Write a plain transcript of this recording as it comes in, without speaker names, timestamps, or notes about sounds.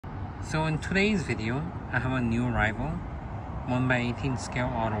So in today's video, I have a new arrival, 1x18 scale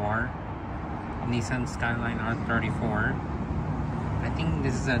Autoart, Nissan Skyline R34. I think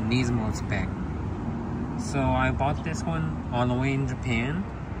this is a Nismo spec. So I bought this one all the way in Japan,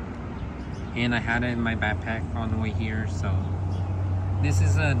 and I had it in my backpack on the way here. So this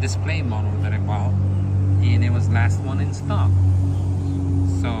is a display model that I bought, and it was last one in stock.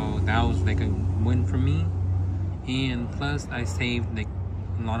 So that was like a win for me, and plus I saved like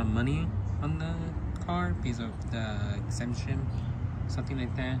a lot of money on the car because of the exemption, something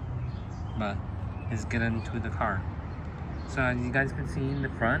like that. But let's get into the car. So as you guys can see in the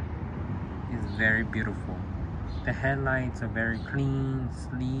front, it's very beautiful. The headlights are very clean,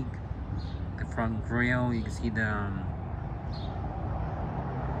 sleek. The front grille, you can see the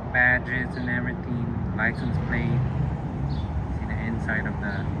badges and everything, license plate. See the inside of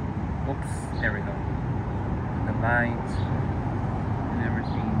the, oops, there we go. The lights and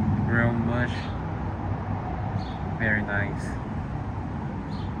everything, grill bush, very nice.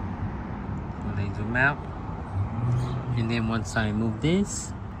 So they zoom out, and then once I move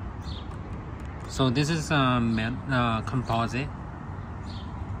this, so this is composite,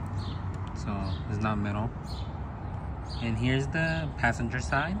 so it's not metal. And here's the passenger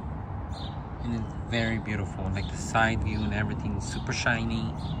side, and it's very beautiful, like the side view and everything, super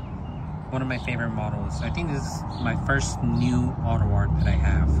shiny. One of my favorite models. I think this is my first new Autoart that I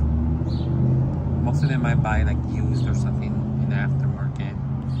have. Most of them I buy like used or something in the aftermarket.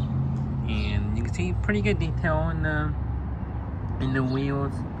 And you can see pretty good detail in the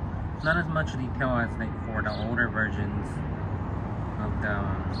wheels. Not as much detail as like for the older versions of the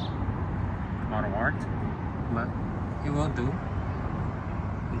Autoart, but it will do.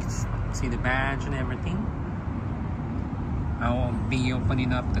 You can see the badge and everything. I will be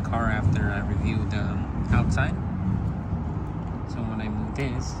opening up the car after I review the outside. So when I move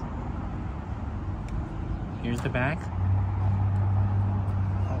this, here's the back.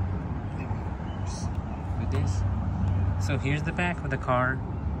 With this. So here's the back of the car.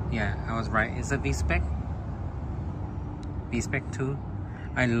 Yeah, I was right. It's a v-spec. V-spec 2.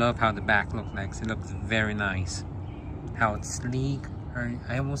 I love how the back looks like. It looks very nice. How it's sleek.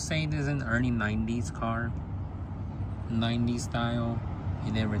 I will say this is an early 90s car. 90s style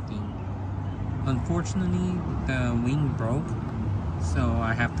and everything. Unfortunately, the wing broke, so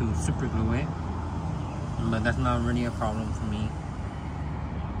I have to super glue it. But that's not really a problem for me.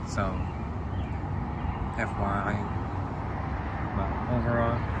 So, FYI. But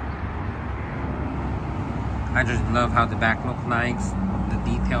overall, I just love how the back looks like, the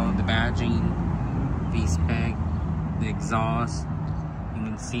detail, the badging, v-spec, the exhaust. You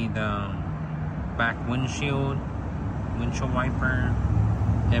can see the back windshield wiper,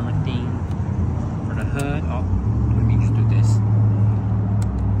 everything. For the hood, oh, let me just do this.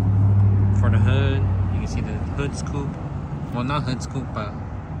 For the hood, you can see the hood scoop. Well, not hood scoop, but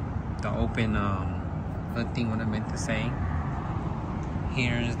the open hood thing, what I meant to say.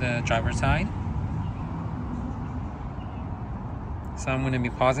 Here's the driver's side. So I'm going to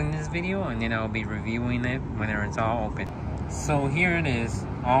be pausing this video and then I'll be reviewing it whenever it's all open. So here it is,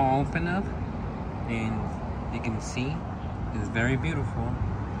 all open up, and you can see it's very beautiful.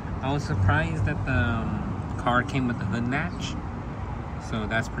 I was surprised that the car came with the hood latch, so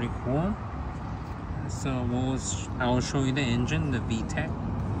that's pretty cool. So I will show you the engine, the VTEC,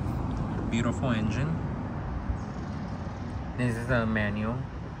 beautiful engine. This is a manual,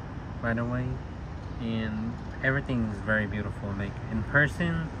 by the way, and everything is very beautiful. Like in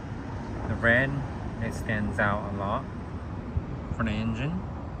person, the red, it stands out a lot for the engine,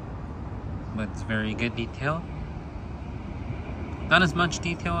 but it's very good detail. Not as much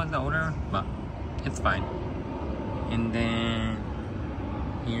detail as the older, but it's fine. And then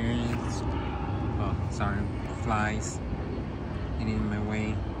here's, oh sorry, flies getting in my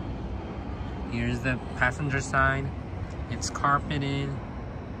way. Here's the passenger side. It's carpeted,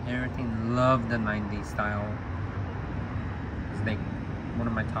 everything. Love the 90s style. It's like one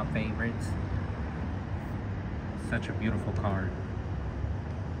of my top favorites. Such a beautiful car.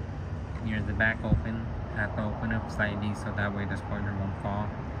 Here's the back open. I have to open up slightly so that way the spoiler won't fall.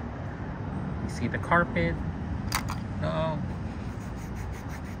 You see the carpet. Oh,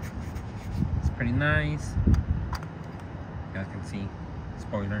 it's pretty nice. You guys can see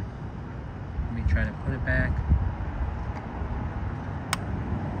spoiler. Let me try to put it back.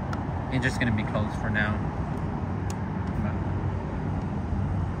 It's just gonna be closed for now.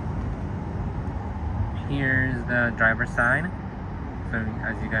 Here's the driver's side. So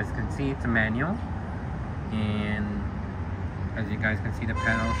as you guys can see, it's a manual, and as you guys can see, the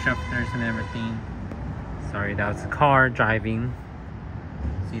pedal shifters and everything. Sorry, that was the car driving.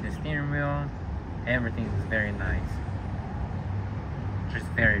 See the steering wheel. Everything is very nice. Just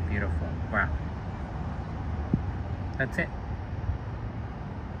very beautiful. Wow. That's it.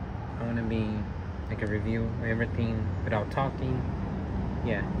 I want to make a review of everything without talking.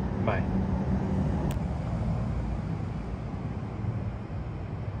 Yeah, bye.